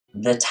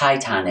The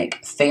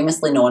Titanic,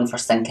 famously known for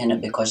sinking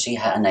because she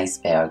hit an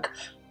iceberg.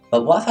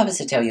 But what if I was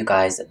to tell you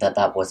guys that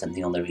that wasn't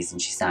the only reason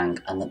she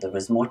sank and that there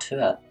was more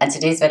to it? In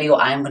today's video,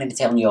 I am going to be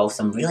telling you all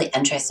some really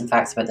interesting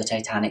facts about the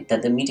Titanic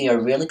that the media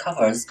rarely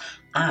covers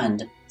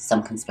and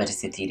some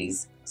conspiracy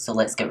theories. So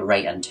let's get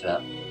right into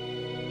it.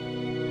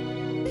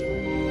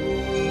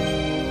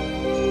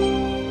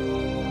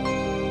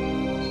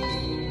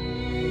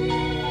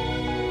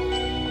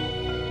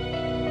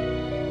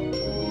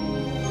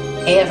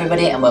 Hey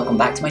everybody, and welcome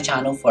back to my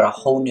channel for a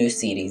whole new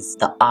series,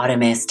 the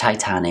RMS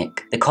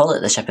Titanic. They call it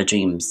the Ship of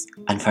Dreams,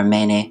 and for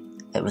many,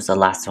 it was the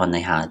last one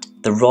they had.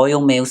 The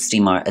Royal Mail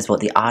Steamer is what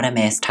the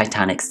RMS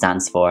Titanic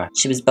stands for.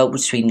 She was built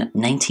between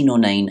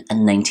 1909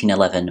 and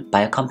 1911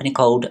 by a company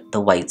called the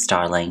White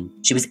Star Line.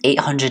 She was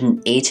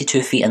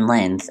 882 feet in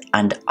length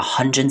and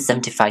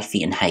 175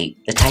 feet in height.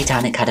 The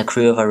Titanic had a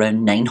crew of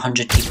around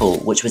 900 people,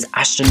 which was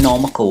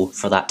astronomical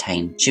for that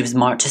time. She was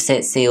marked to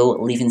set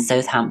sail, leaving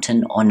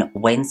Southampton on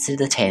Wednesday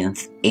the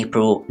 10th,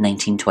 April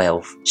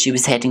 1912. She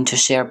was heading to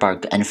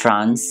Cherbourg in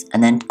France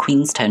and then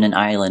Queenstown in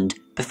Ireland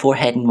before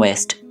heading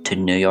west to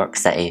New York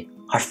City,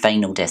 her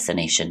final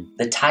destination.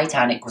 The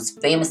Titanic was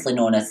famously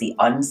known as the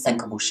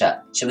unsinkable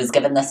ship. She was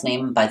given this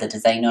name by the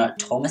designer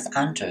Thomas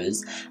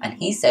Andrews, and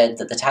he said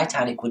that the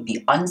Titanic would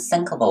be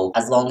unsinkable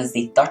as long as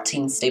the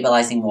 13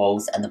 stabilising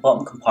walls in the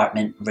bottom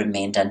compartment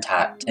remained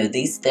intact. Now,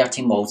 these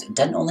 13 walls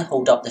didn't only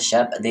hold up the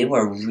ship, they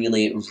were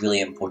really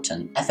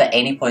important. If at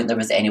any point there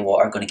was any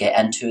water going to get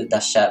into the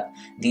ship,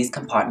 these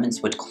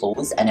compartments would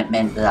close, and it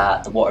meant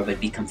that the water would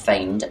be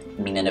confined,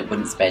 meaning it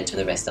wouldn't spread to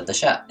the rest of the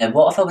ship. Now,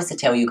 what if I was to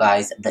tell you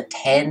guys that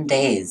 10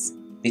 days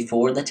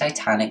before the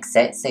Titanic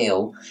set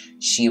sail,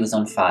 she was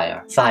on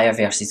fire? Fire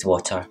versus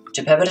water.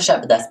 To power a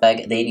ship this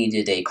big, they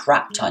needed a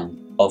crap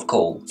ton of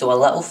coal. So a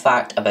little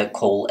fact about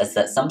coal is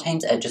that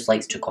sometimes it just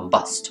likes to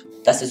combust.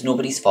 This is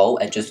nobody's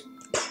fault, it just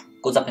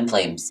goes up in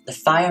flames. The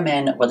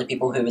firemen were the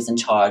people who was in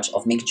charge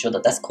of making sure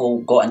that this coal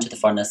got into the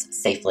furnace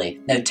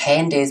safely. Now,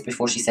 10 days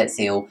before she set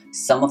sail,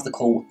 some of the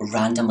coal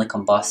randomly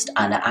combust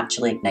and it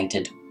actually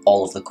ignited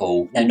all of the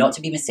coal. Now, not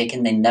to be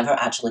mistaken, they never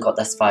actually got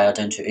this fire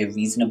down to a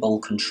reasonable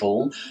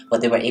control,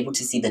 but they were able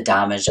to see the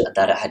damage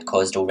that it had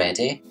caused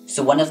already.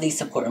 So one of these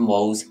supporting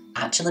walls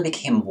actually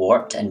became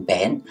warped and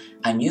bent,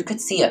 and you could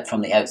see it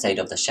from the outside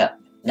of the ship.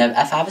 Now,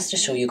 if I was to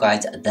show you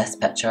guys this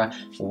picture,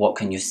 what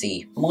can you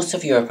see? Most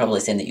of you are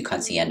probably saying that you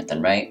can't see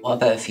anything, right? What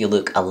about if you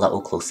look a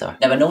little closer?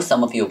 Now, I know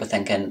some of you will be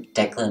thinking,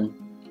 Declan,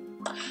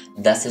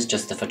 this is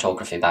just the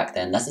photography back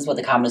then. This is what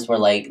the cameras were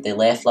like. They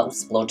left little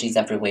splodges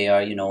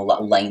everywhere, you know,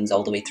 little lines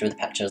all the way through the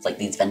pictures, like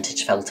these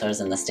vintage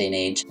filters in this day and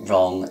age.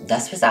 Wrong.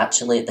 This was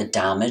actually the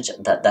damage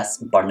that this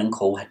burning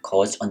coal had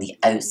caused on the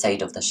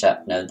outside of the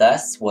ship. Now,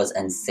 this was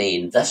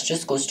insane. This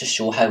just goes to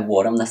show how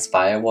warm this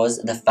fire was,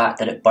 the fact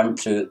that it burnt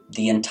through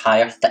the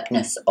entire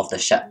thickness of the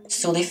ship.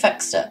 So they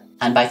fixed it.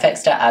 And by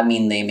fixed it, I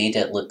mean they made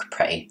it look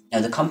pretty.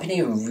 Now, the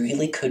company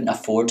really couldn't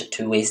afford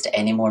to waste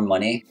any more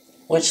money,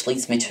 which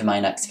leads me to my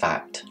next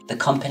fact. The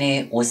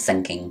company was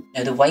sinking.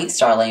 Now, the White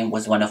Star Line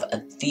was one of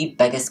the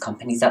biggest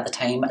companies at the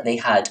time. They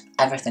had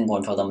everything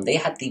going for them. They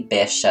had the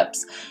best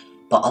ships,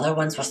 but other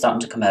ones were starting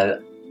to come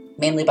out,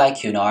 mainly by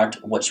Cunard,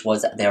 which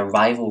was their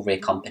rivalry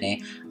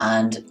company,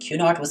 and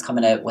Cunard was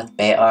coming out with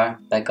better,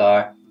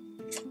 bigger,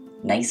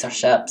 nicer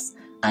ships,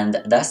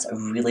 and this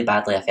really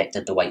badly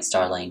affected the White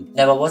Star Line.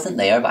 Now, I wasn't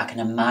there, but I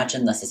can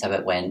imagine this is how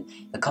it went.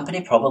 The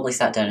company probably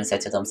sat down and said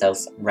to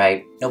themselves,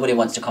 right, nobody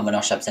wants to come on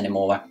our ships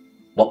anymore.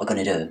 What we're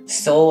going to do.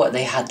 So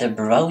they had the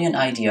brilliant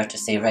idea to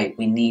say, right,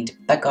 we need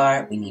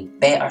bigger, we need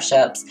better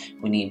ships,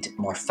 we need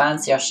more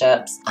fancier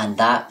ships, and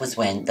that was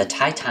when the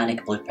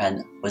Titanic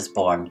blueprint was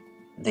born.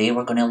 They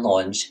were going to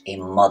launch a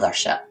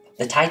mothership.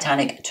 The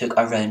Titanic took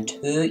around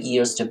 2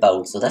 years to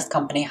build, so this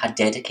company had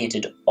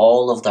dedicated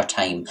all of their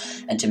time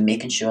into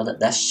making sure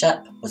that this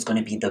ship was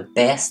going to be the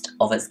best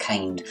of its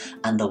kind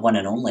and the one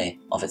and only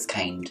of its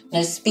kind.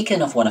 Now,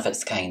 speaking of one of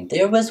its kind,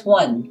 there was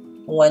one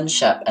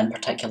ship in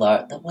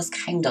particular that was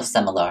kind of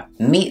similar.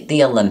 Meet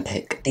the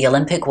Olympic. The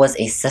Olympic was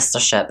a sister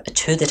ship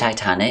to the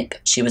Titanic.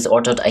 She was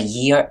ordered a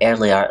year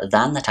earlier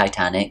than the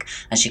Titanic,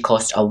 and she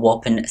cost a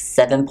whopping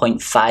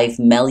 $7.5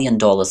 million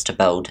to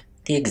build.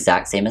 The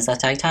exact same as the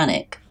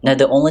Titanic. Now,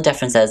 the only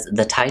difference is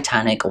the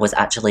Titanic was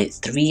actually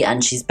 3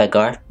 inches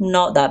bigger,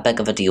 not that big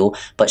of a deal,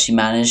 but she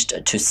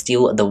managed to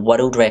steal the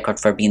world record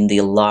for being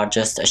the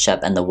largest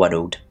ship in the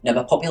world. Now,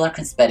 a popular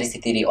conspiracy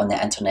theory on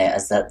the internet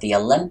is that the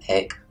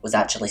Olympic was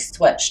actually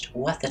switched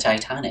with the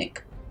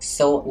Titanic.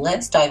 So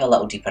let's dive a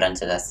little deeper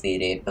into this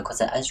theory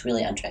because it is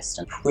really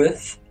interesting.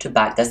 Proof to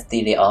back this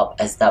theory up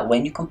is that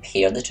when you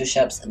compare the two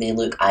ships, they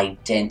look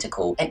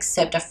identical,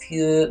 except a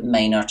few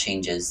minor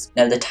changes.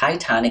 Now, the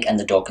Titanic in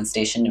the docking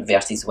station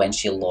versus when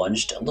she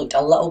launched looked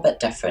a little bit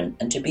different,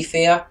 and to be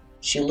fair,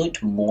 she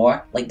looked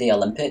more like the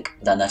Olympic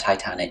than the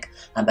Titanic,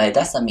 and by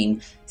this I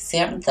mean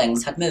certain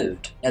things had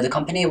moved. Now the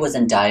company was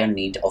in dire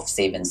need of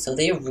savings, so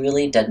they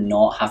really did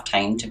not have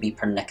time to be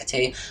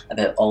pernickety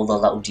about all the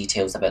little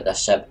details about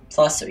this ship.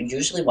 Plus,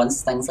 usually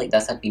once things like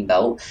this had been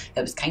built,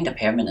 it was kind of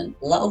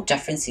permanent. Little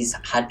differences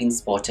had been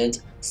spotted,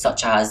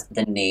 such as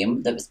the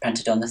name that was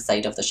printed on the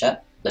side of the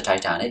ship, the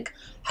Titanic,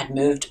 had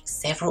moved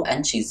several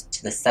inches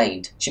to the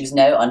side. She was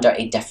now under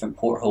a different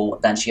porthole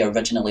than she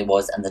originally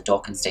was in the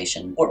docking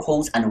station.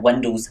 Portholes and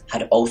windows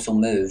had also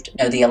moved.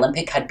 Now the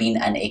Olympic had been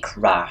in a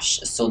crash,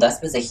 so this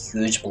was a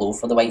huge blow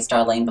for the White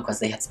Star Line because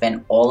they had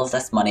spent all of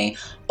this money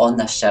on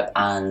this ship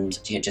and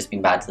she had just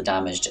been badly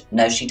damaged.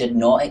 Now she did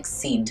not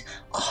exceed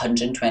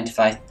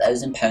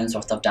 £125,000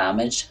 worth of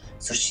damage,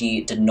 so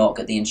she did not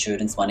get the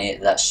insurance money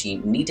that she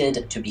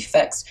needed to be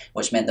fixed,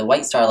 which meant the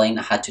White Star Line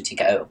had to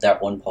take it out of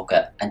their own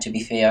pocket. And to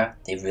be fair,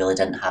 they really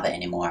didn't have it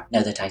anymore.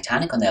 Now the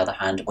Titanic, on the other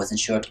hand, was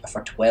insured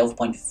for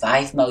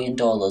 $12.5 million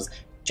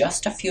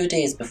just a few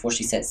days before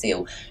she set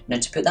sail. Now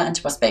to put that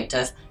into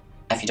perspective,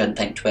 if you didn't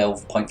think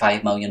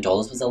 $12.5 million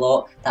was a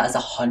lot, that is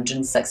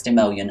 $160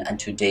 million in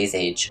today's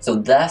age. So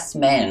this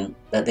meant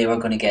that they were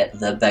going to get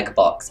the big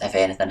bucks if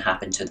anything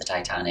happened to the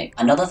Titanic.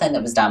 Another thing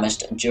that was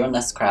damaged during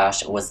this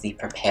crash was the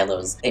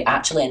propellers. They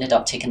actually ended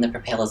up taking the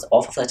propellers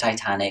off of the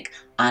Titanic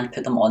and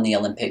put them on the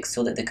Olympic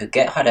so that they could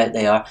get her out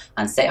there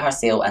and set her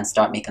sail and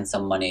start making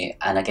some money,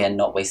 and again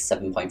not waste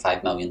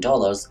 $7.5 million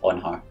on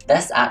her.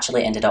 This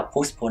actually ended up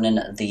postponing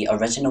the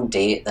original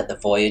date that the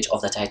voyage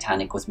of the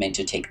Titanic was meant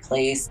to take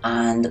place,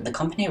 and the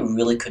company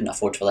really couldn't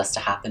afford for this to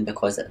happen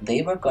because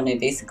they were going to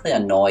basically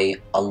annoy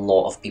a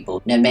lot of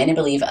people. Now many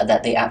believe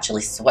that they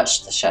actually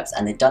switched the ships,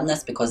 and they'd done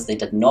this because they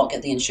did not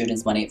get the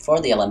insurance money for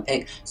the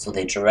Olympic, so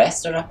they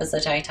dressed her up as the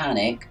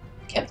Titanic,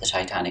 kept the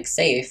Titanic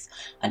safe,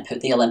 and put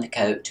the Olympic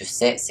out to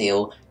set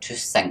sail to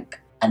sink.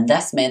 And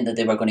this meant that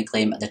they were going to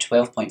claim the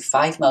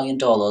 $12.5 million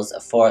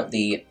for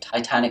the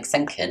Titanic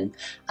sinking,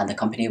 and the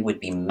company would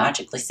be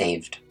magically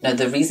saved. Now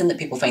the reason that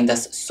people find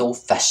this so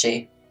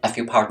fishy, if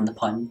you pardon the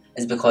pun,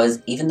 is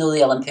because even though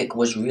the Olympic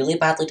was really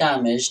badly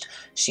damaged,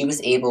 she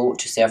was able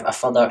to serve a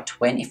further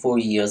 24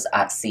 years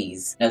at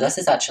seas. Now this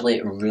is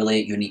actually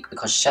really unique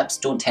because ships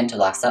don't tend to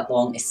last that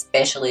long,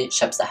 especially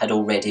ships that had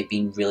already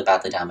been really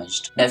badly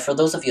damaged. Now for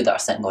those of you that are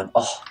sitting going,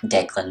 oh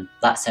Declan,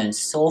 that sounds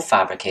so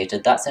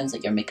fabricated, that sounds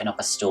like you're making up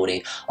a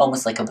story,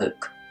 almost like a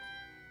book.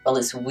 Well,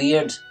 it's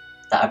weird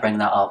that I bring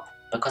that up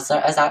because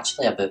there is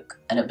actually a book,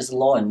 and it was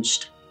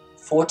launched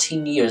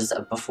 14 years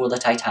before the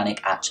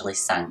Titanic actually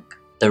sank.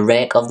 The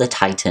Wreck of the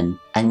Titan,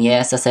 and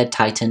yes, I said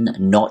Titan,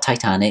 not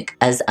Titanic,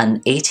 is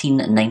an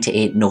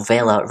 1898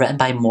 novella written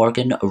by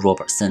Morgan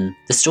Robertson.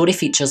 The story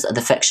features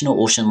the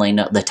fictional ocean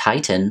liner the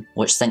Titan,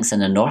 which sinks in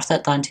the North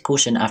Atlantic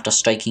Ocean after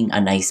striking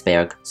an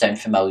iceberg. Sound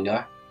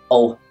familiar?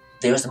 Oh,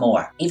 there's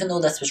more. Even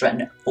though this was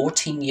written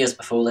 14 years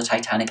before the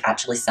Titanic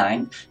actually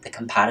sank, the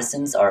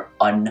comparisons are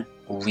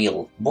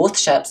unreal. Both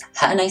ships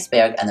hit an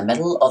iceberg in the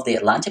middle of the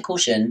Atlantic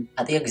Ocean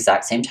at the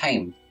exact same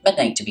time.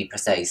 Midnight to be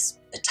precise.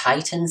 The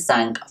Titan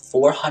sank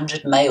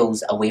 400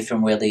 miles away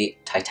from where the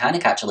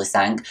Titanic actually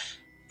sank,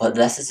 but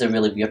this is the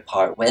really weird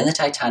part. When the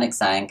Titanic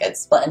sank, it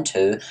split in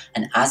two,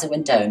 and as it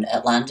went down,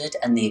 it landed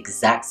in the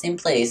exact same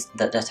place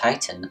that the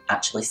Titan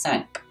actually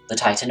sank. The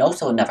Titan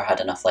also never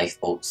had enough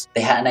lifeboats.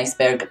 They hit an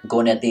iceberg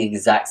going at the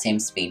exact same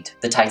speed.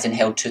 The Titan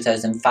held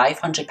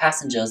 2,500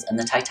 passengers and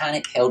the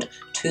Titanic held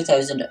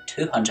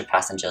 2,200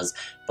 passengers,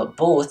 but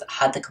both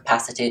had the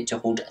capacity to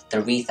hold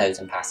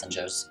 3,000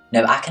 passengers.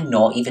 Now I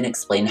cannot even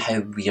explain how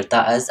weird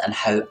that is and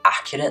how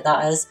accurate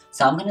that is,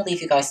 so I'm going to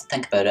leave you guys to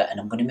think about it, and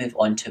I'm going to move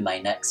on to my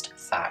next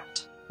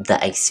fact.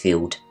 The ice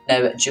field.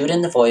 Now,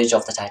 during the voyage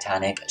of the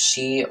Titanic,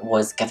 she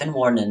was given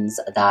warnings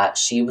that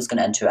she was going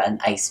to enter an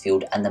ice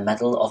field in the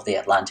middle of the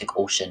Atlantic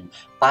Ocean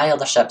by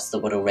other ships that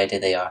were already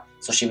there,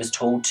 so she was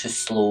told to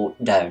slow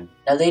down.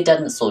 Now, they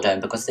didn't slow down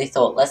because they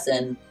thought,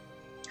 listen,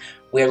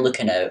 we're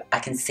looking out, I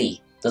can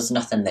see. There's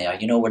nothing there,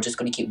 you know, we're just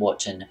going to keep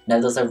watching. Now,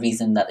 there's a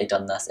reason that they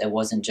done this. It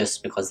wasn't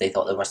just because they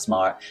thought they were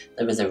smart,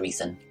 there was a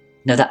reason.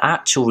 Now the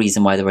actual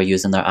reason why they were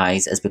using their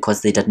eyes is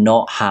because they did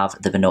not have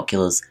the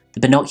binoculars. The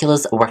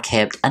binoculars were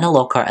kept in a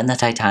locker in the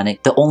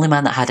Titanic. The only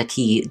man that had a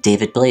key,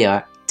 David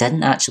Blair,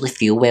 didn't actually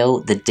feel well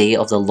the day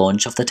of the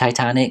launch of the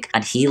Titanic,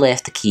 and he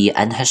left the key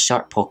in his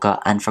shirt pocket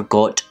and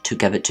forgot to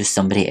give it to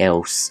somebody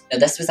else. Now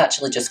this was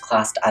actually just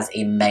classed as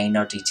a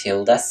minor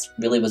detail. This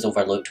really was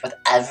overlooked with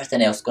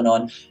everything else going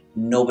on.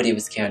 Nobody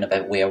was caring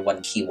about where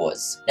one key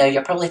was. Now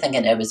you're probably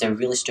thinking it was a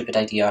really stupid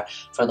idea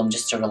for them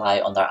just to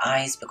rely on their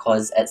eyes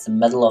because it's the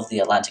middle of the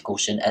Atlantic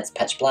Ocean, it's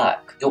pitch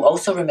black. You'll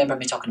also remember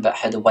me talking about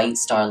how the White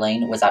Star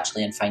Line was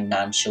actually in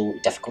financial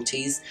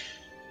difficulties,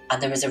 and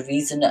there was a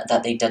reason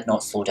that they did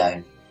not slow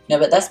down. Now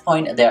at this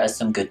point there is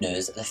some good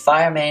news. The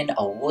firemen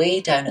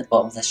way down at the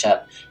bottom of the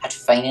ship had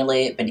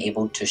finally been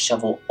able to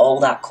shovel all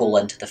that coal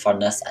into the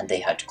furnace, and they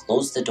had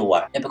closed the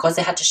door. Now because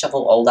they had to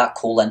shovel all that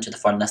coal into the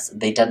furnace,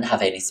 they didn't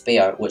have any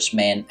spare, which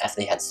meant if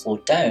they had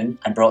slowed down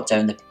and brought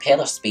down the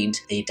propeller speed,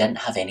 they didn't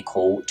have any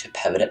coal to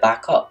power it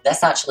back up.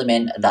 This actually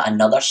meant that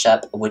another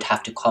ship would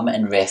have to come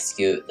and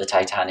rescue the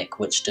Titanic,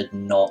 which did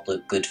not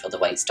look good for the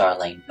White Star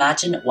Line.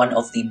 Imagine one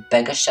of the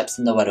biggest ships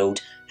in the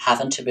world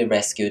having to be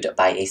rescued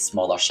by a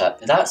smaller ship.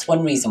 That's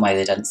one reason why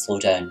they didn't slow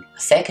down. A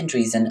second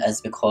reason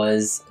is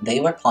because they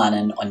were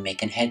planning on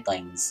making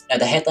headlines. Now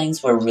the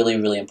headlines were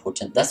really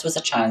important. This was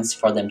a chance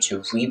for them to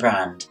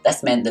rebrand.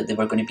 This meant that they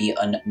were going to be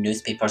on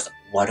newspapers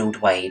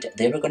worldwide.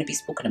 They were going to be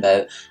spoken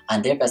about,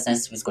 and their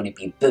business was going to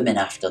be booming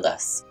after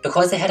this.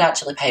 Because they had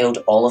actually piled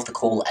all of the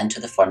coal into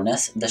the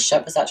furnace, the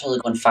ship was actually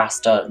going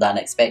faster than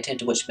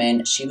expected, which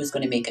meant she was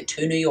going to make it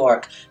to New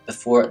York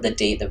before the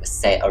date that was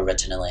set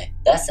originally.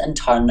 This in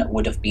turn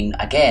would have been,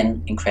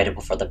 again,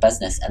 incredible for the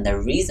business, and the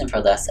reason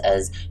for this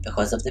is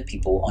because of the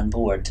people on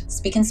board.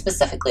 Speaking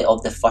specifically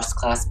of the first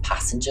class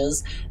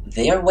passengers,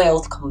 their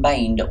wealth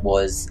combined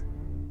was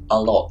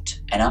a lot,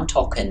 and I'm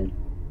talking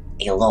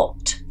a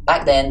lot.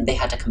 Back then, they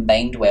had a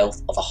combined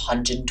wealth of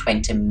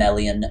 $120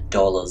 million.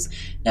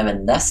 Now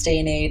in this day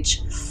and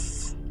age,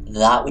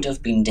 that would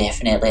have been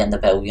definitely in the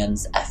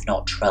billions, if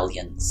not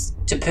trillions.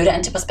 To put it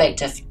into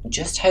perspective,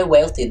 just how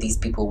wealthy these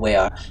people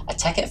were, a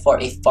ticket for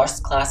a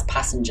first class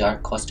passenger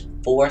cost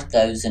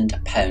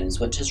 £4,000,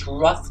 which is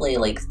roughly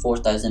like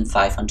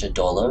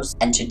 $4,500.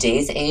 In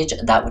today's age,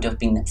 that would have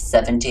been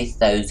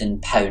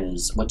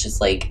 £70,000, which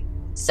is like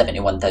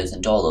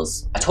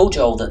 $71,000. I told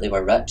you all that they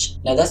were rich.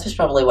 Now this was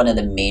probably one of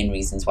the main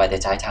reasons why the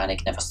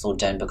Titanic never slowed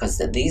down,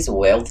 because these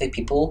wealthy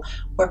people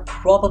were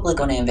probably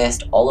going to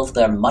invest all of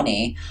their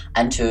money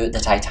into the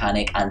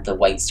Titanic and the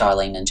White Star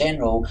Line in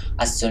general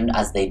as soon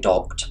as they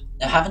docked.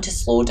 Now having to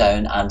slow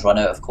down and run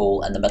out of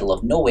coal in the middle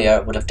of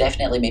nowhere would have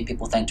definitely made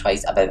people think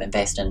twice about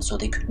investing, so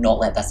they could not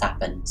let this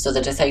happen. So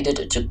they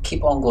decided to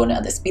keep on going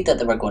at the speed that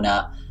they were going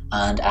at,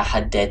 and it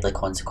had deadly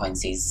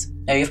consequences.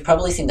 Now you've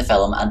probably seen the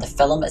film, and the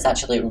film is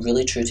actually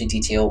really true to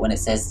detail when it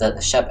says that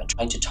the ship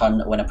tried to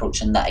turn when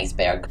approaching the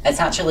iceberg. It's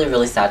actually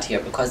really sad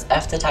here, because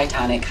if the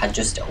Titanic had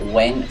just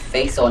went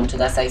face onto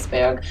this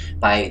iceberg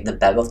by the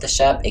bow of the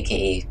ship,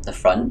 aka the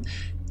front,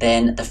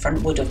 then the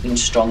front would have been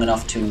strong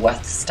enough to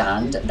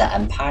withstand the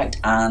impact,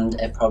 and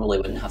it probably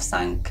wouldn't have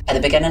sank. At the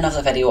beginning of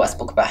the video I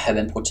spoke about how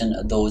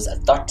important those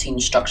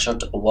 13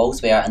 structured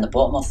walls were in the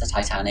bottom of the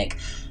Titanic,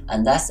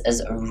 and this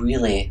is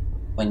really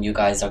when you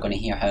guys are going to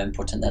hear how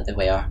important that they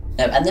were.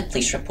 Now in the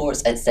police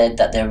reports it said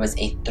that there was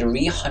a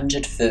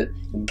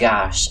 300-foot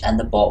gash in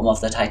the bottom of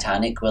the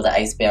Titanic where the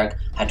iceberg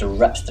had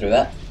ripped through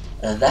it.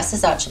 This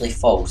is actually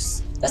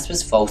false. This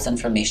was false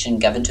information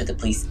given to the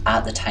police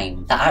at the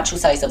time. The actual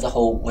size of the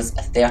hole was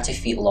 30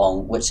 feet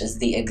long, which is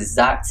the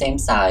exact same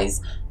size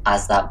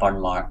as that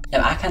burn mark.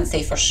 Now I can't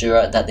say for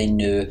sure that they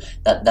knew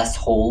that this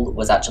hole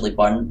was actually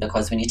burned,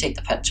 because when you take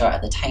the picture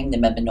at the time they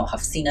maybe not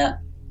have seen it.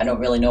 I don't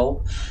really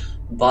know.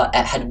 But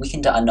it had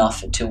weakened it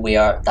enough to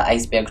where the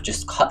iceberg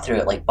just cut through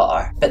it like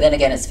butter. But then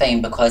again, it's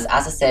fine, because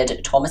as I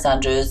said, Thomas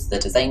Andrews, the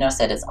designer,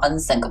 said it's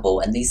unsinkable,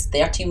 and these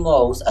 13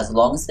 walls, as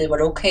long as they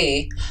were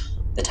okay,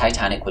 the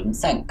Titanic wouldn't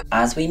sink.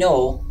 As we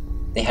know,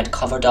 they had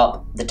covered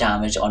up the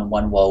damage on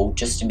one wall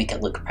just to make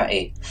it look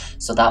pretty.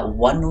 So that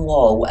one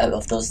wall out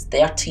of those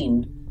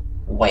 13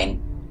 went,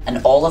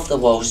 and all of the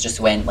walls just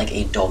went like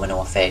a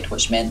domino effect,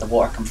 which meant the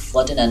water came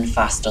flooding in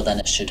faster than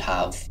it should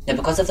have. Now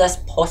because of this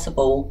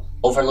possible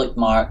overlooked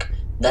mark,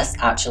 this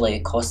actually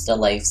cost the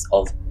lives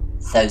of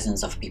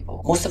thousands of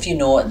people. Most of you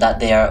know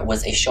that there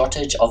was a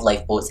shortage of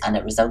lifeboats, and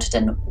it resulted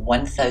in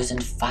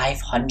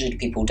 1,500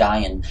 people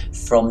dying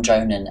from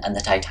drowning in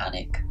the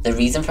Titanic. The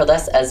reason for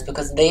this is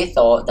because they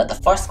thought that the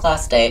first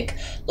class deck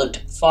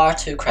looked far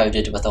too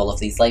crowded with all of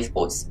these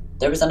lifeboats.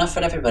 There was enough for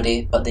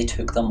everybody, but they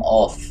took them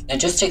off. Now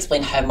just to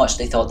explain how much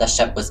they thought this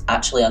ship was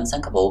actually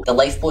unsinkable, the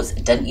lifeboats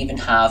didn't even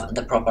have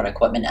the proper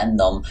equipment in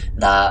them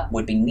that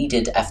would be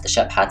needed if the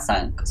ship had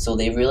sank, so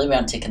they really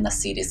weren't taking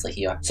this seriously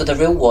here. So the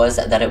rule was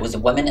that it was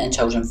women and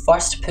children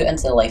first put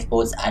into the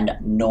lifeboats, and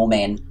no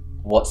men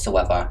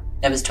whatsoever.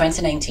 It was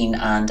 2019,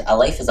 and a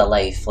life is a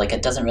life. Like,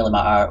 it doesn't really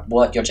matter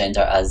what your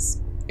gender is.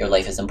 Your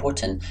life is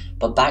important.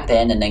 But back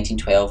then in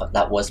 1912,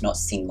 that was not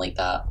seen like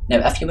that.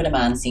 Now, if you were a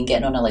man seen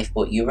getting on a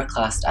lifeboat, you were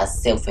classed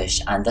as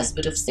selfish, and this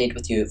would have stayed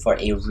with you for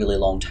a really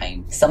long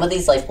time. Some of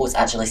these lifeboats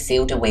actually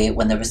sailed away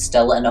when there was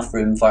still enough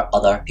room for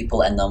other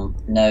people in them.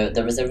 Now,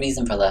 there was a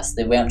reason for this.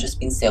 They weren't just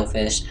being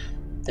selfish.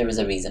 There was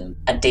a reason.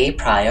 A day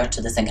prior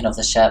to the sinking of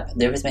the ship,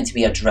 there was meant to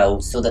be a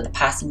drill so that the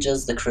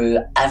passengers, the crew,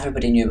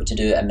 everybody knew what to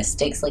do, and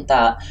mistakes like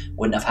that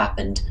wouldn't have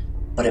happened.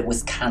 But it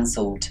was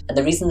cancelled. And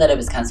the reason that it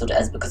was cancelled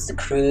is because the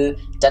crew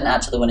didn't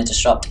actually want to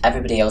disrupt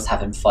everybody else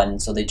having fun,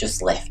 so they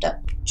just left it.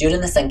 During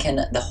the sinking,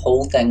 the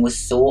whole thing was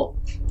so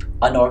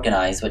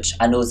unorganised, which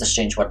I know is a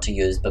strange word to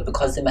use, but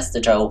because they missed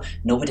the drill,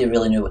 nobody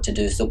really knew what to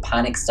do, so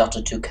panic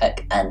started to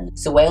kick in.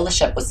 So while the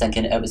ship was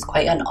sinking, it was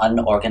quite an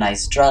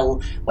unorganised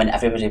drill when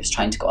everybody was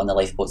trying to get on the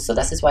lifeboats, so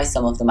this is why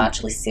some of them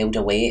actually sailed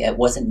away. It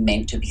wasn't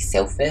meant to be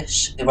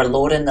selfish. They were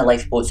lowering the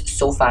lifeboats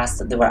so fast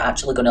that they were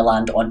actually going to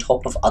land on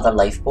top of other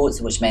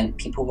lifeboats, which meant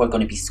people were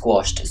going to be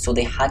squashed, so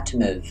they had to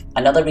move.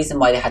 Another reason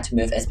why they had to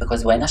move is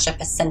because when a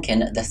ship is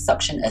sinking, the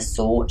suction is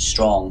so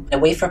strong. In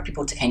a way for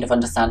people to kind of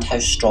understand how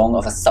strong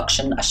of a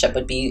suction a ship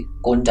would be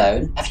going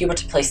down, if you were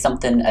to place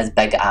something as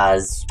big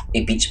as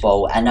a beach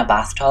ball in a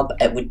bathtub,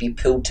 it would be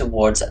pulled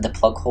towards the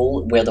plug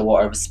hole where the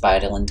water was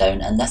spiralling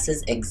down, and this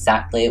is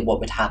exactly what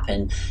would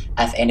happen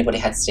if anybody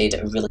had stayed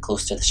really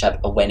close to the ship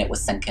when it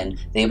was sinking.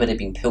 They would have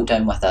been pulled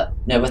down with it.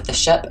 Now with the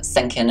ship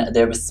sinking,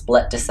 there was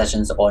split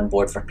decisions on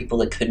board for people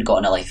that couldn't get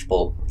on a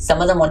lifeboat.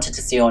 Some of them wanted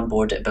to stay on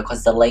board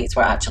because the lights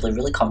were actually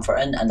really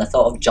comforting, and the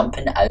thought of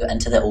jumping out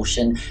into the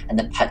ocean in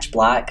the pitch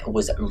black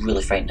was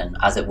really frightening,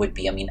 as it would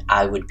be. I mean,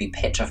 I would be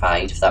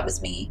petrified if that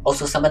was me.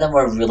 Also, some of them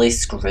were really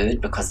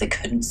screwed because they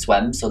couldn't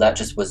swim, so that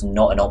just was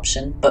not an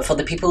option. But for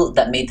the people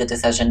that made the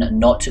decision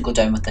not to go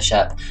down with the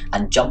ship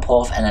and jump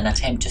off in an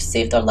attempt to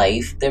save their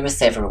life, there were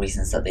several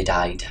reasons that they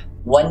died.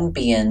 One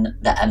being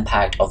the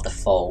impact of the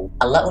fall.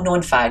 A little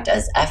known fact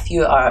is if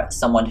you are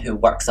someone who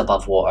works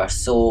above water,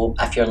 so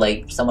if you're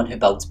like someone who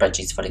builds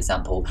bridges for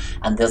example,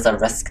 and there's a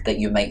risk that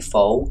you might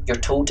fall, you're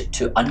told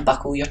to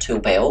unbuckle your tool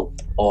belt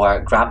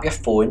or grab your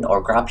phone or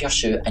grab your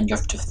shoe and you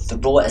have to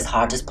throw it as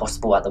hard as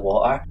possible at the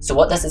water. So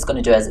what this is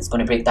going to do is it's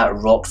going to break that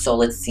rock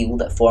solid seal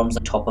that forms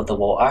on top of the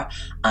water,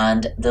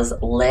 and there's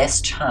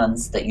less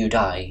chance that you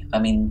die. I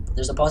mean,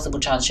 there's a possible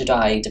chance you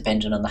die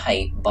depending on the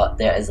height, but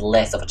there is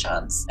less of a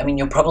chance. I mean,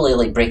 you'll probably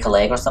like break a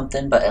leg or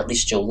something, but at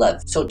least you'll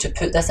live. So to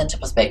put this into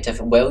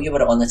perspective, while you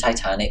were on the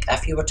Titanic,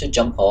 if you were to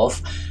jump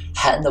off,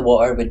 hitting the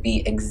water would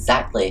be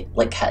exactly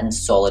like hitting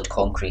solid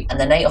concrete. And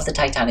the night of the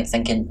Titanic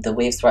sinking, the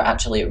waves were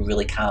actually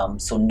really calm,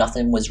 so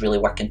nothing was really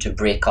working to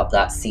break up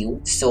that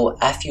seal. So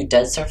if you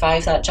did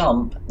survive that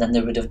jump, then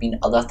there would have been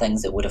other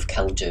things that would have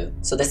killed you.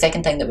 So the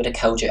second thing that would have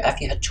killed you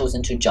if you had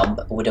chosen to jump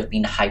would have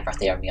been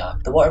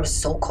hypothermia. The water was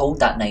so cold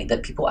that night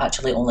that people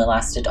actually only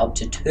lasted up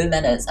to 2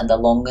 minutes, and the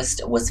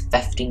longest was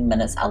 15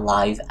 minutes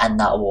alive in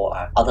that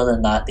water. Other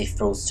than that, they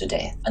froze to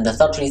death. And the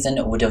third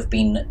reason would have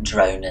been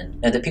drowning.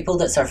 Now the people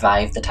that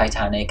survived the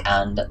Titanic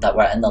and that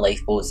were in the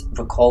lifeboats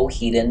recall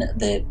hearing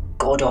the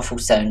god-awful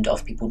sound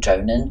of people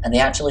drowning, and they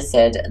actually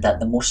said that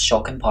the most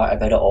shocking part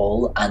about it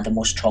all and the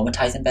most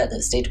traumatizing bit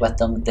that stayed with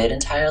them their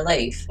entire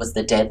life was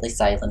the deadly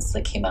silence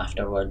that came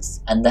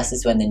afterwards, and this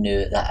is when they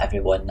knew that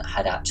everyone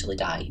had actually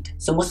died.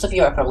 So most of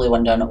you are probably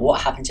wondering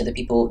what happened to the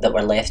people that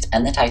were left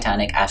in the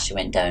Titanic as she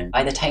went down.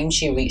 By the time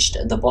she reached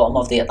the bottom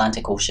of the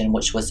Atlantic Ocean,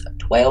 which was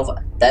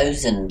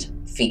 12,000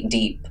 feet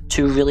deep.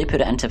 To really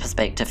put it into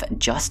perspective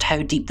just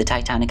how deep the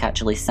Titanic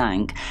actually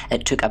sank,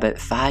 it took about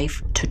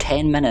 5 to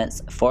 10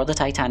 minutes for the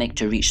Titanic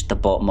to reach the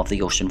bottom of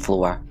the ocean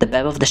floor. The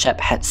bow of the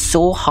ship hit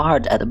so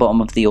hard at the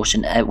bottom of the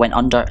ocean it went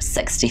under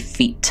 60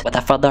 feet, with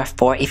a further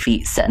 40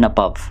 feet sitting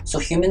above. So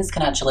humans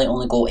can actually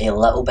only go a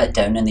little bit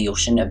down in the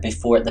ocean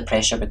before the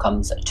pressure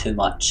becomes too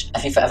much.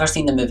 If you've ever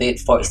seen the movie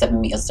 47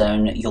 meters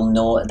down, you'll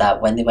know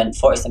that when they went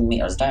 47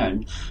 meters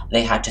down,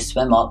 they had to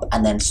swim up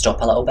and then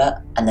stop a little bit,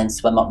 and then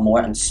swim up more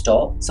and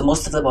stop. So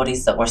most of the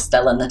bodies that were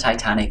still in the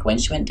Titanic when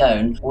she went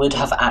down would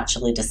have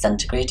actually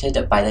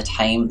disintegrated by the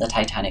time the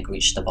Titanic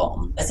reached the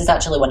bottom. This is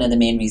actually one of the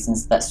main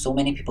reasons that so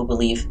many people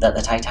believe that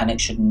the Titanic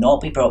should not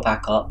be brought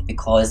back up,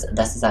 because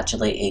this is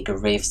actually a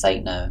grave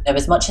site now. Now,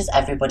 as much as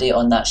everybody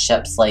on that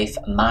ship's life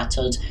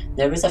mattered,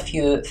 there was a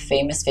few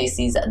famous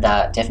faces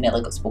that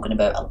definitely got spoken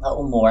about a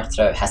little more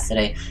throughout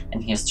history,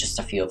 and here's just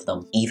a few of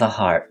them. Eva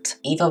Hart.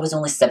 Eva was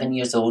only 7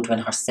 years old when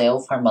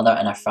herself, her mother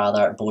and her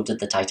father boarded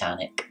the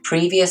Titanic.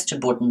 Previous to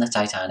boarding the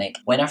Titanic,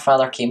 when her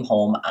father came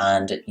home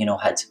and,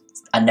 had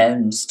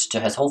announced to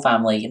his whole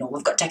family,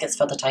 we've got tickets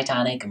for the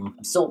Titanic and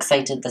I'm so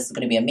excited, this is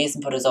going to be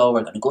amazing for us all,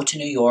 we're going to go to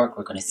New York,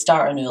 we're going to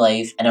start a new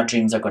life and our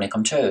dreams are going to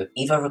come true.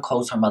 Eva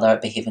recalls her mother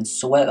behaving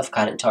so out of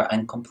character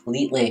and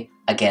completely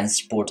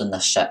against boarding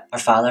this ship. Her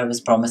father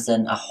was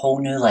promising a whole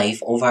new life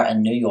over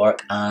in New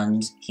York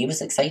and he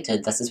was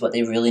excited. This is what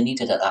they really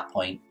needed at that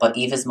point. But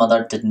Eva's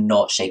mother did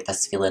not shake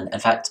this feeling. In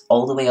fact,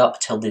 all the way up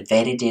till the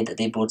very day that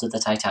they boarded the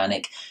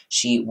Titanic,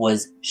 she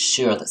was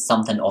sure that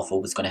something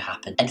awful was going to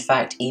happen. In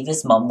fact,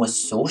 Eva's mum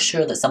was so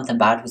sure that something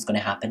bad was going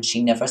to happen,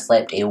 she never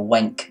slept a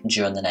wink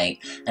during the night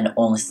and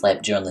only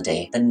slept during the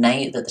day. The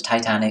night that the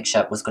Titanic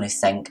ship was going to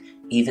sink,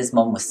 Eva's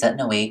mum was sitting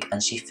awake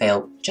and she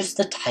felt just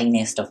the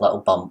tiniest of little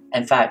bump.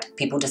 In fact,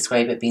 people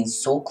describe it being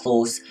so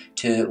close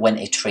to when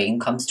a train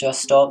comes to a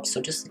stop,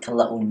 so just like a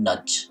little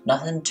nudge.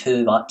 Nothing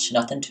too much,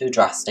 nothing too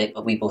drastic,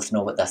 but we both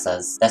know what this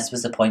is. This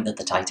was the point that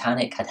the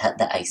Titanic had hit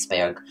the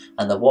iceberg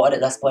and the water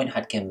at this point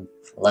had come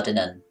flooding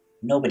in.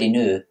 Nobody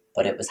knew,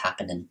 but it was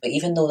happening. But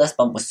even though this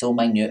bump was so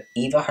minute,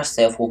 Eva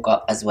herself woke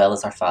up as well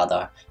as her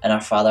father, and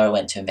her father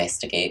went to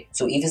investigate.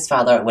 So Eva's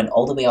father went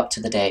all the way up to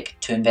the deck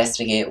to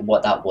investigate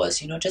what that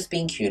was, you know, just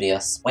being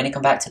curious. When he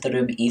came back to the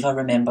room, Eva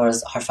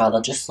remembers her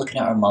father just looking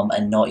at her mum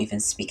and not even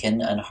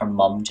speaking, and her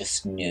mum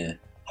just knew.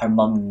 Her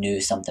mum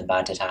knew something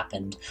bad had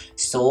happened.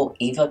 So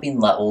Eva, being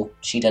little,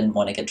 she didn't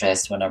want to get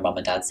dressed when her mum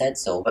and dad said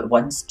so. But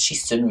once she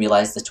soon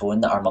realised the tone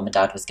that her mum and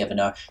dad was giving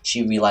her,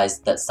 she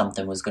realised that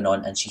something was going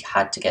on and she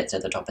had to get to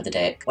the top of the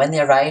deck. When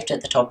they arrived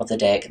at the top of the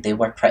deck, they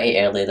were pretty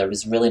early. There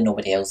was really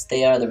nobody else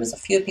there. There was a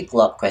few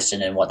people up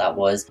questioning what that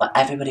was, but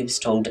everybody was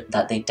told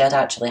that they did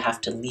actually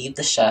have to leave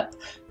the ship,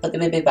 but they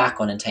would be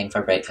back on in time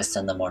for breakfast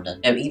in the morning.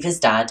 Now,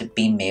 Eva's dad,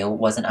 being male,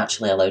 wasn't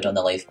actually allowed on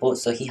the lifeboat,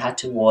 so he had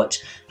to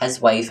watch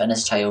his wife and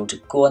his child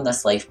go on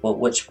this lifeboat,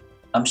 which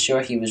I'm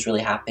sure he was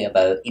really happy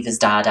about. Eva's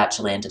dad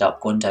actually ended up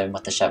going down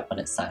with the ship when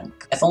it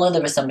sank. If only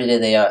there was somebody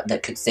there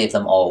that could save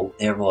them all,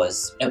 there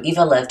was. Now,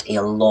 Eva lived a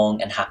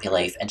long and happy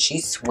life, and she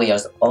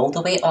swears all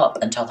the way up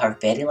until her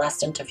very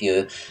last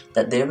interview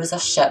that there was a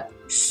ship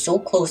so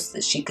close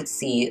that she could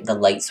see the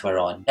lights were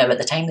on. Now, at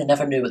the time, they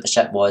never knew what the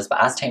ship was,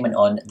 but as time went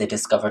on, they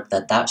discovered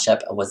that that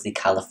ship was the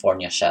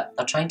California ship.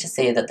 They're trying to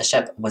say that the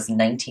ship was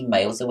 19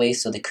 miles away,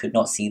 so they could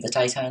not see the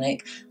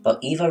Titanic, but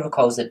Eva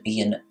recalls it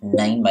being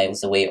 9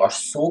 miles away, or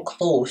so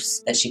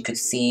close that she could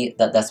see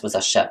that this was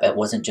a ship. It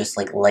wasn't just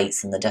like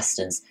lights in the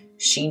distance.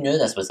 She knew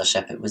this was a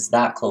ship, it was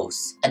that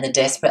close. In the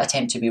desperate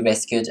attempt to be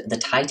rescued, the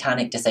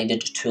Titanic decided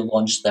to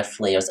launch their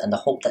flares in the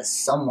hope that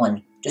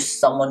someone, just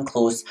someone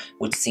close,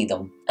 would see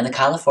them. And the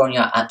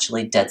California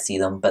actually did see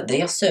them, but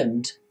they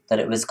assumed that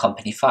it was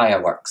company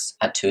fireworks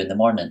at 2 in the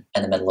morning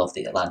in the middle of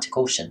the Atlantic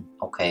Ocean.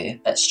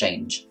 Okay, that's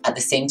strange. At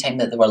the same time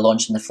that they were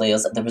launching the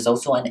flares, there was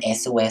also an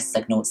SOS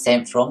signal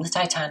sent from the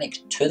Titanic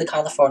to the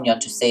California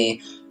to say,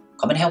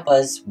 "Come and help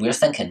us, we're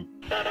sinking."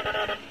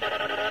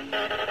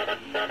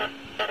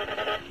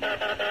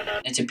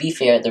 Now, to be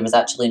fair, there was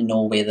actually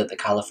no way that the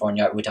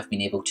California would have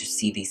been able to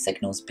see these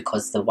signals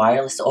because the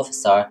wireless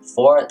officer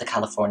for the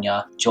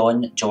California,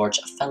 John George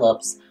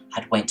Phillips,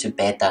 had went to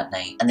bed that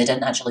night, and they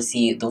didn't actually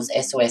see those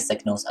SOS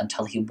signals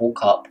until he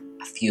woke up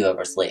a few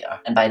hours later,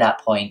 and by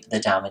that point the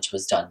damage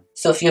was done.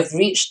 So if you've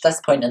reached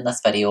this point in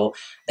this video,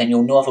 then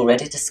you'll know I've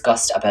already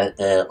discussed about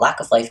the lack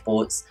of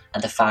lifeboats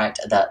and the fact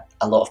that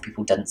a lot of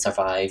people didn't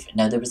survive.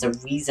 Now, there was a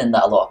reason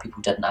that a lot of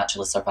people didn't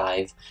actually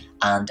survive,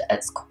 and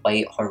it's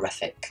quite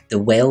horrific. The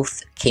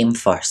wealth came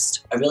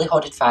first. A really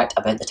horrid fact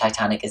about the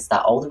Titanic is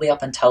that all the way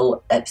up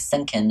until it was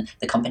sinking,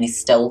 the company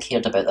still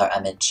cared about their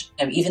image.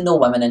 Now, even though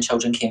women and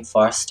children came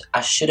first,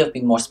 I should have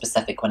been more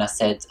specific when I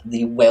said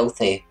the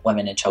wealthy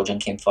women and children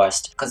came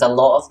first, because a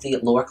lot of the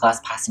lower class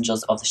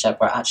passengers of the ship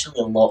were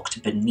actually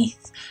locked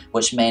beneath,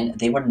 which meant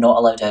they were not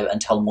allowed out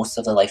until most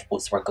of the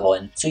lifeboats were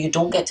gone. So you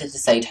don't get to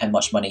decide how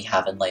much money you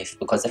have in life,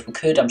 because if we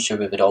could, I'm sure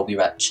we would all be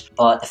rich.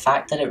 But the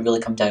fact that it really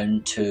come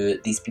down to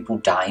these people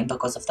dying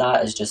because of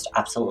that is just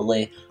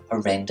absolutely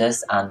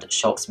horrendous and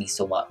shocks me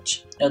so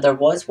much. Now, there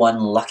was one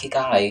lucky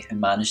guy who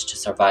managed to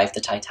survive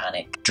the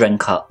Titanic.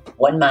 Drink up.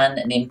 One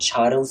man named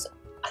Charles,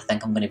 I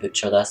think I'm going to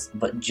butcher this,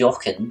 but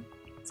Jochen,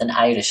 it's an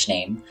Irish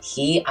name,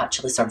 he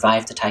actually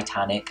survived the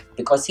Titanic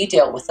because he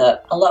dealt with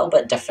it a little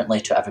bit differently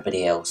to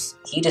everybody else.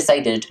 He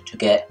decided to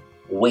get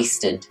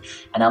wasted,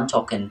 and I'm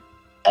talking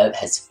out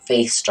his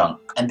face drunk.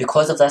 And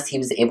because of this, he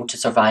was able to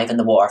survive in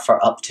the water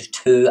for up to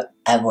 2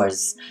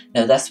 hours.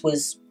 Now, this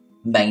was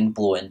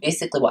mind-blowing.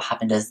 Basically what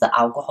happened is the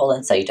alcohol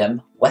inside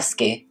him,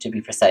 whiskey to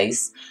be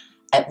precise,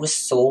 it was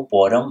so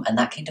warm, and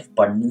that kind of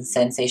burning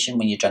sensation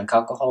when you drink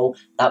alcohol,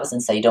 that was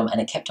inside him,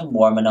 and it kept him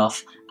warm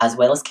enough as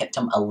well as kept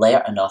him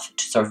alert enough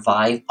to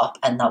survive up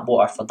in that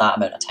water for that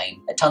amount of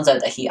time. It turns out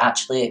that he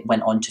actually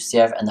went on to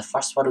serve in the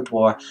First World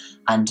War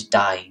and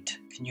died.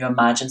 Can you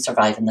imagine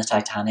surviving the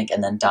Titanic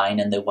and then dying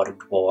in the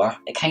World War?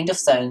 It kind of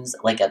sounds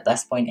like at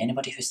this point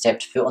anybody who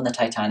stepped foot on the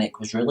Titanic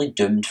was really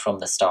doomed from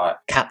the start.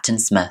 Captain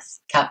Smith.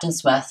 Captain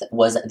Smith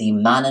was the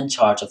man in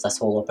charge of this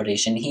whole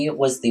operation. He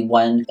was the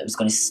one that was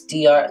going to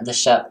steer the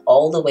ship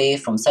all the way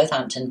from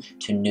Southampton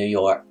to New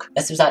York.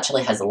 This was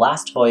actually his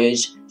last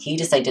voyage. He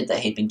decided that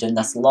he'd been doing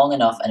this long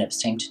enough and it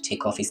was time to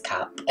take off his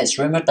cap. It's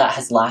rumoured that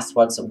his last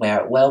words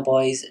were, "Well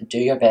boys, do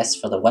your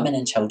best for the women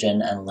and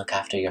children and look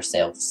after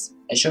yourselves."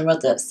 It's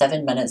rumoured that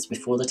 7 minutes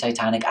before the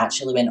Titanic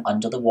actually went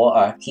under the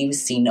water, he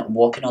was seen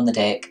walking on the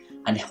deck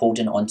and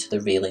holding onto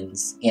the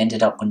railings. He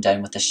ended up going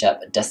down with the ship,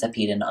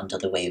 disappearing under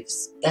the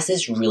waves. This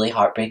is really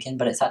heartbreaking,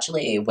 but it's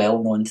actually a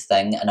well-known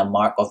thing and a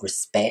mark of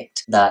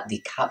respect that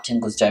the captain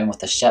goes down with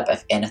the ship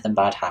if anything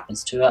bad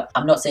happens to it.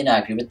 I'm not saying I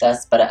agree with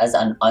this, but it is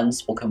an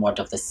unspoken word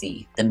of the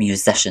sea. The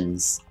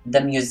musicians.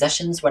 The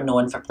musicians were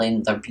known for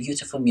playing their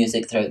beautiful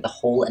music throughout the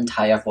whole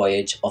entire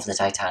voyage of the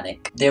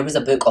Titanic. There was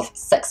a book of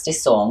 60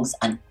 songs,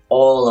 and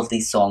all of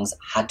these songs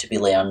had to be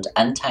learned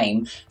in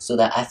time so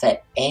that if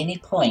at any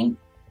point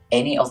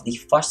any of the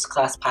first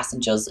class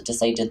passengers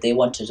decided they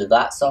wanted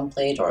that song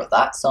played or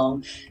that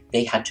song,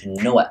 they had to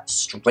know it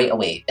straight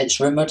away. It's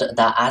rumoured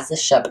that as the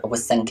ship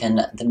was sinking,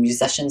 the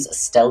musicians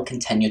still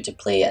continued to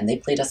play, and they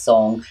played a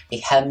song, a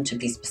hymn to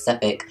be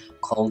specific,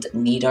 called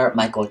Nearer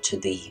My God to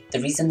Thee.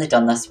 The reason they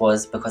done this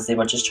was because they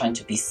were just trying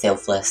to be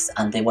selfless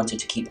and they wanted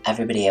to keep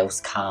everybody else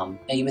calm.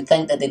 Now you would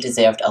think that they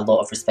deserved a lot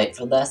of respect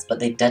for this, but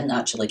they didn't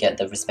actually get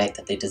the respect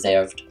that they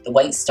deserved. The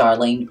White Star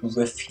Line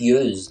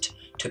refused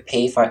to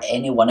pay for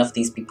any one of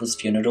these people's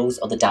funerals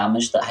or the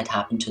damage that had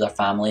happened to their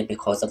family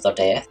because of their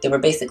death. They were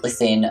basically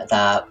saying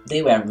that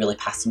they weren't really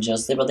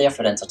passengers, they were there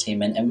for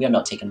entertainment and we're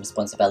not taking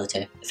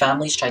responsibility. The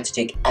families tried to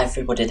take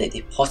everybody that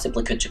they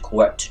possibly could to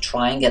court to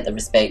try and get the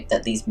respect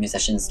that these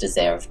musicians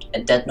deserved.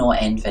 It did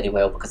not end very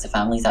well because the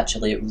families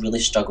actually really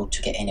struggled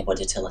to get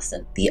anybody to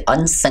listen. The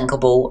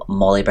unsinkable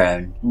Molly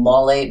Brown.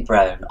 Molly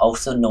Brown,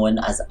 also known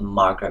as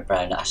Margaret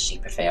Brown as she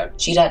preferred.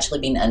 She'd actually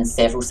been in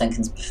several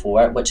sinkings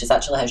before, which is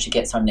actually how she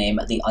gets her name,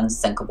 the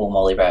unsinkable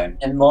Molly Brown.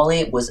 And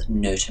Molly was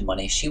new to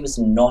money. She was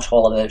not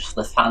all about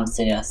the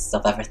fanciness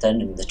of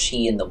everything and the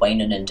tea and the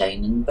wining and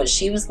dining, but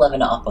she was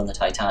living it up on the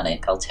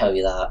Titanic, I'll tell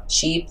you that.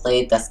 She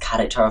played this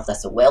character of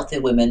this wealthy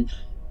woman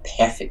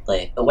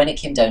perfectly, but when it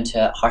came down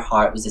to it, her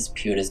heart was as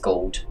pure as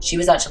gold. She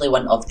was actually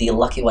one of the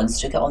lucky ones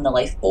to get on the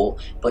lifeboat,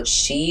 but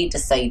she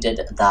decided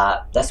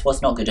that this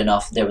was not good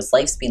enough. There was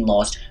lives being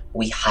lost,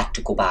 we had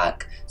to go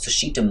back. So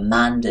she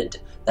demanded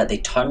that they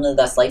turn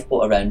this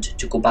lifeboat around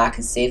to go back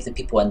and save the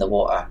people in the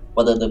water,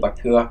 whether they were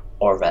poor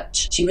or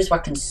rich. She was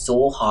working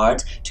so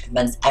hard to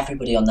convince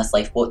everybody on this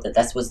lifeboat that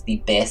this was the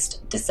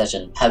best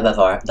decision.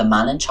 However, the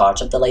man in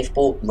charge of the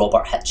lifeboat,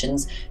 Robert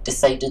Hitchens,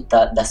 decided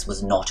that this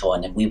was not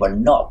on and we were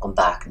not going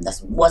back and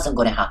this wasn't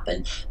going to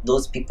happen.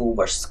 Those people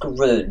were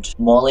screwed.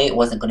 Molly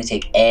wasn't going to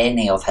take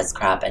any of his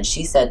crap, and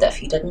she said that if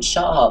he didn't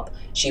shut up,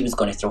 she was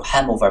going to throw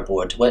him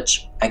overboard,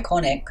 which,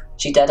 iconic.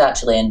 She did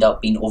actually end up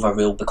being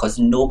overruled because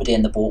nobody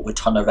in the boat would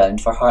turn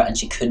around for her, and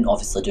she couldn't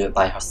obviously do it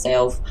by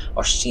herself,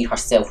 or she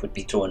herself would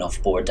be thrown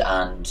off board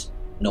and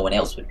no one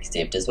else would be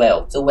saved as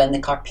well. So when the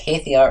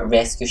Carpathia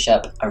rescue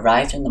ship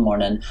arrived in the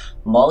morning,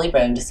 Molly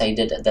Brown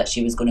decided that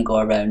she was going to go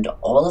around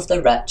all of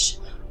the rich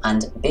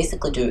and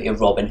basically do a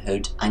Robin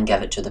Hood and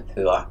give it to the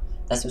poor.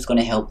 This was going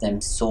to help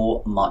them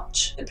so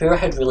much. The poor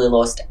had really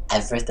lost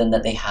everything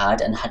that they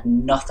had and had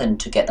nothing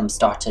to get them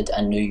started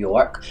in New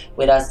York,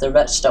 whereas the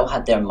rich still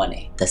had their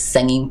money. The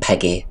Singing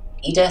Piggy.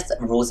 Edith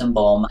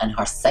Rosenbaum and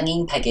her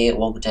Singing Piggy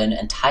will go down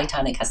in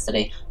Titanic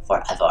history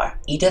forever.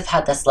 Edith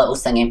had this little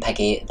singing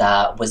piggy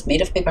that was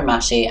made of paper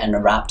mache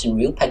and wrapped in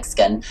real pig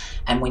skin,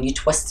 and when you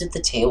twisted the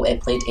tail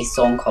it played a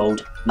song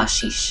called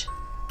Mashish.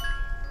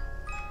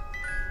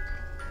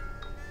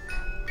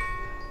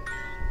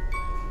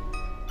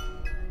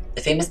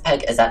 The famous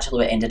pig is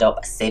actually what ended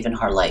up saving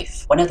her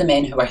life. One of the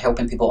men who were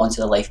helping people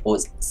onto the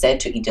lifeboats said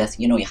to Edith,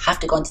 you know, you have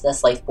to go onto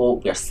this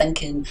lifeboat, we're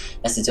sinking,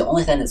 this is the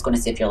only thing that's going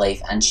to save your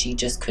life, and she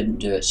just couldn't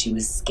do it. She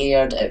was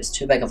scared, it was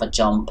too big of a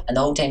jump, and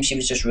the whole time she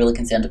was just really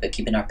concerned about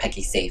keeping her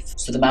piggy safe.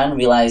 So the man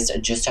realised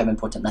just how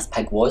important this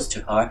pig was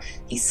to her.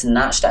 He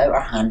snatched it out of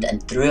her hand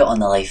and threw it on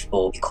the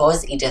lifeboat.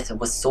 Because Edith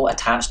was so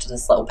attached to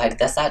this little pig,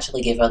 this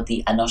actually gave her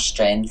the inner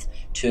strength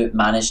to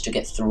manage to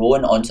get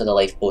thrown onto the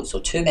lifeboat. So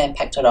two men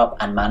picked her up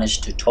and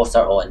managed to toss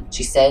her on.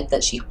 She said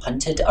that she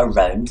hunted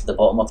around the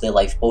bottom of the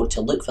lifeboat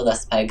to look for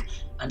this pig,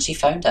 and she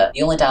found it.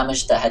 The only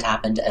damage that had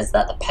happened is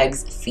that the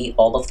pig's feet,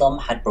 all of them,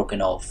 had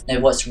broken off. Now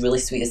what's really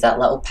sweet is that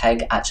little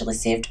pig actually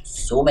saved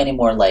so many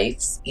more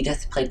lives.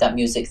 Edith played that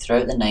music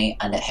throughout the night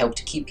and it helped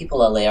to keep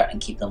people alert and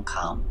keep them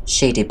calm.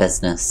 Shady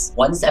business.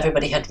 Once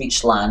everybody had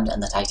reached land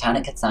and the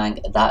Titanic had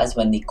sank, that is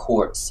when the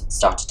courts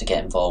started to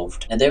get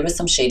involved. Now there was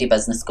some shady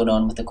business going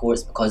on with the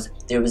courts because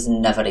there was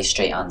never a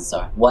straight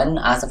answer. One,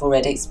 as I've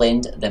already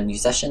explained, the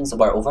musicians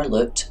were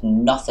overlooked.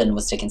 Nothing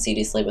was taken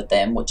seriously with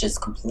them, which is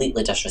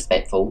completely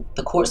disrespectful.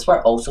 The courts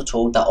were also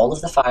told that all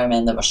of the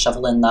firemen that were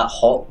shoveling that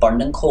hot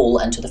burning coal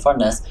into the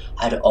furnace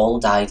had all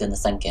died in the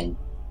sinking.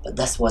 But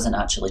this wasn't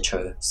actually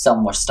true.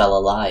 Some were still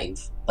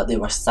alive, but they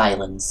were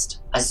silenced.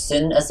 As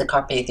soon as the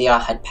Carpathia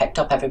had picked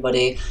up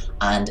everybody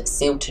and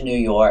sailed to New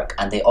York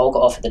and they all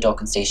got off at the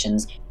docking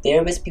stations,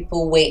 there was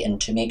people waiting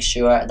to make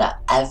sure that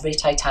every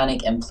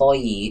Titanic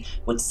employee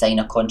would sign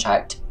a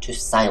contract to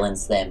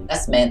silence them.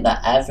 This meant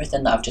that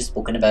everything that I've just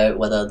spoken about,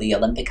 whether the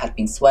Olympic had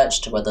been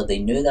switched, whether they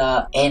knew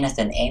that,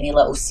 anything, any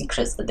little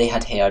secrets that they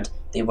had heard,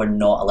 they were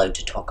not allowed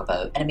to talk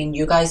about. And I mean,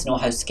 you guys know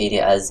how scary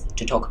it is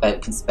to talk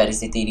about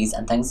conspiracy theories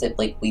and things that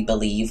like we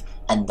believe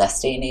in this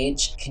day and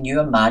age. Can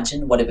you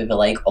imagine what it would be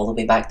like all the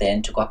way back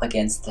then to go up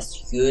against this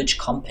huge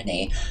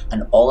company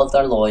and all of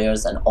their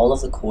lawyers and all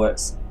of the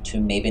courts to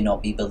maybe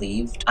not be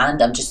believed?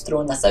 And I'm just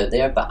throwing this out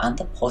there, but and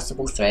the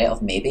possible threat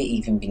of maybe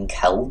even being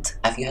killed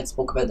if you had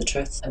spoke about the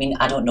truth. I mean,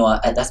 I don't know,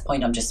 at this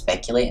point I'm just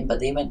speculating, but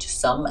they went to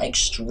some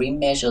extreme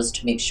measures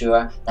to make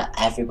sure that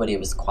everybody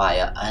was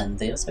quiet, and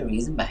there's a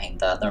reason behind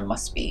that. There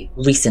must be.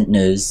 Recent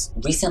news.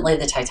 Recently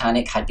the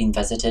Titanic had been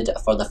visited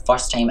for the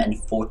first time in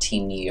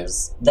 14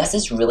 years. This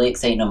is really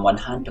exciting on one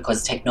hand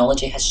because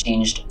technology has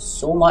changed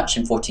so much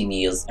in 14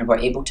 years and we're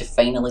able to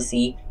finally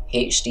see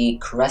HD,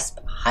 crisp,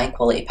 high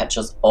quality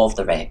pictures of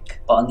the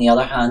wreck. But on the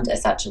other hand,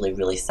 it's actually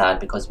really sad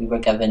because we were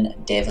given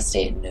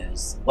devastating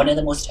news. One of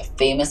the most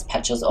famous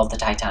pictures of the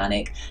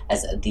Titanic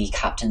is the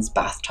captain's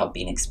bathtub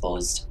being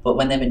exposed. But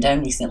when they went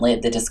down recently,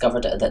 they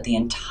discovered that the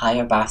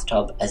entire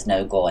bathtub is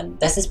now gone.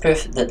 This is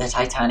proof that the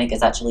Titanic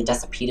is actually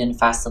disappearing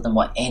faster than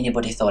what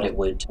anybody thought it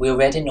would. We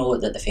already know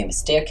that the famous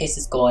staircase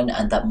is gone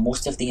and that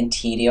most of the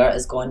interior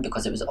is gone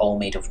because it was all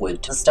made of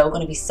wood. There's still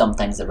going to be some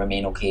things that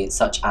remain okay,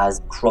 such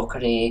as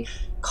crockery,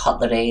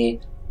 cutlery,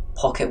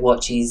 pocket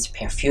watches,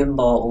 perfume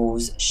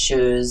bottles,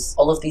 shoes.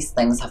 All of these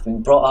things have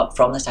been brought up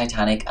from the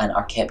Titanic and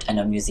are kept in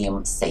a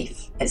museum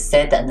safe. It's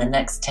said that in the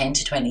next 10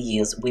 to 20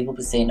 years we will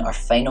be saying our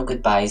final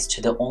goodbyes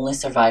to the only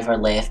survivor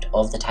left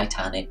of the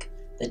Titanic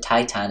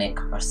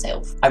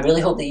herself. I really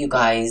hope that you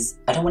guys,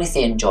 I don't want to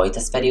say enjoyed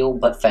this video,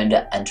 but found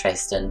it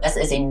interesting. This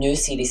is a new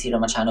series here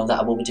on my channel that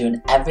I will be doing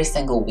every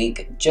single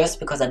week just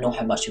because I know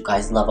how much you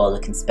guys love all the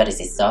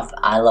conspiracy stuff.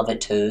 I love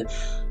it too,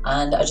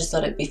 and I just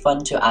thought it'd be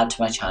fun to add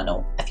to my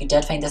channel. If you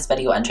did find this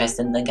video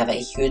interesting, then give it a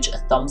huge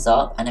thumbs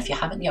up, and if you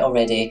haven't yet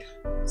already,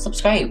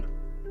 subscribe.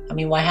 I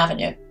mean, why haven't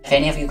you? If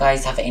any of you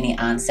guys have any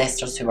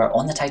ancestors who were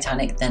on the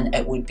Titanic, then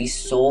it would be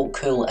so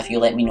cool if you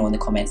let me know in the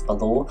comments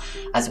below,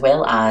 as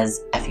well as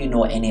if you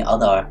know any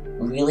other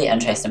really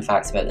interesting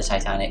facts about the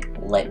Titanic,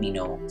 let me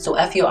know. So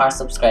if you are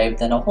subscribed,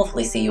 then I'll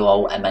hopefully see you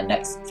all in my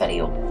next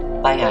video.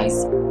 Bye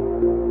guys.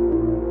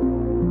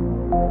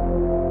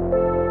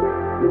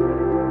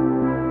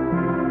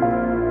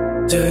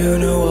 Do you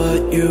know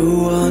what you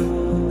want?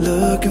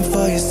 Looking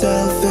for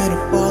yourself in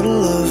a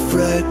bottle of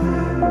red.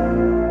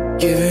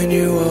 Giving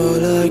you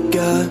all I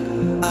got.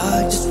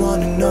 I just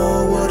wanna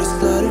know what it's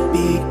like to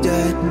be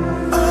dead.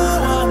 Oh,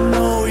 I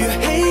know you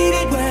hate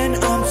it when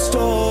I'm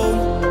stoned.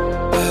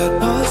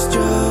 Bad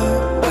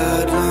posture,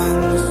 bad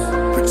lungs,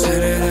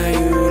 pretending that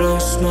you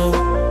don't smoke.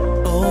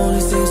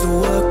 Only seems to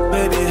work,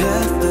 baby,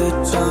 half the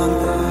time.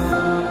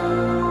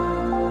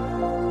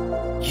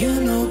 You're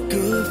no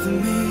good for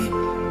me,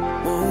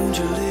 won't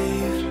you leave?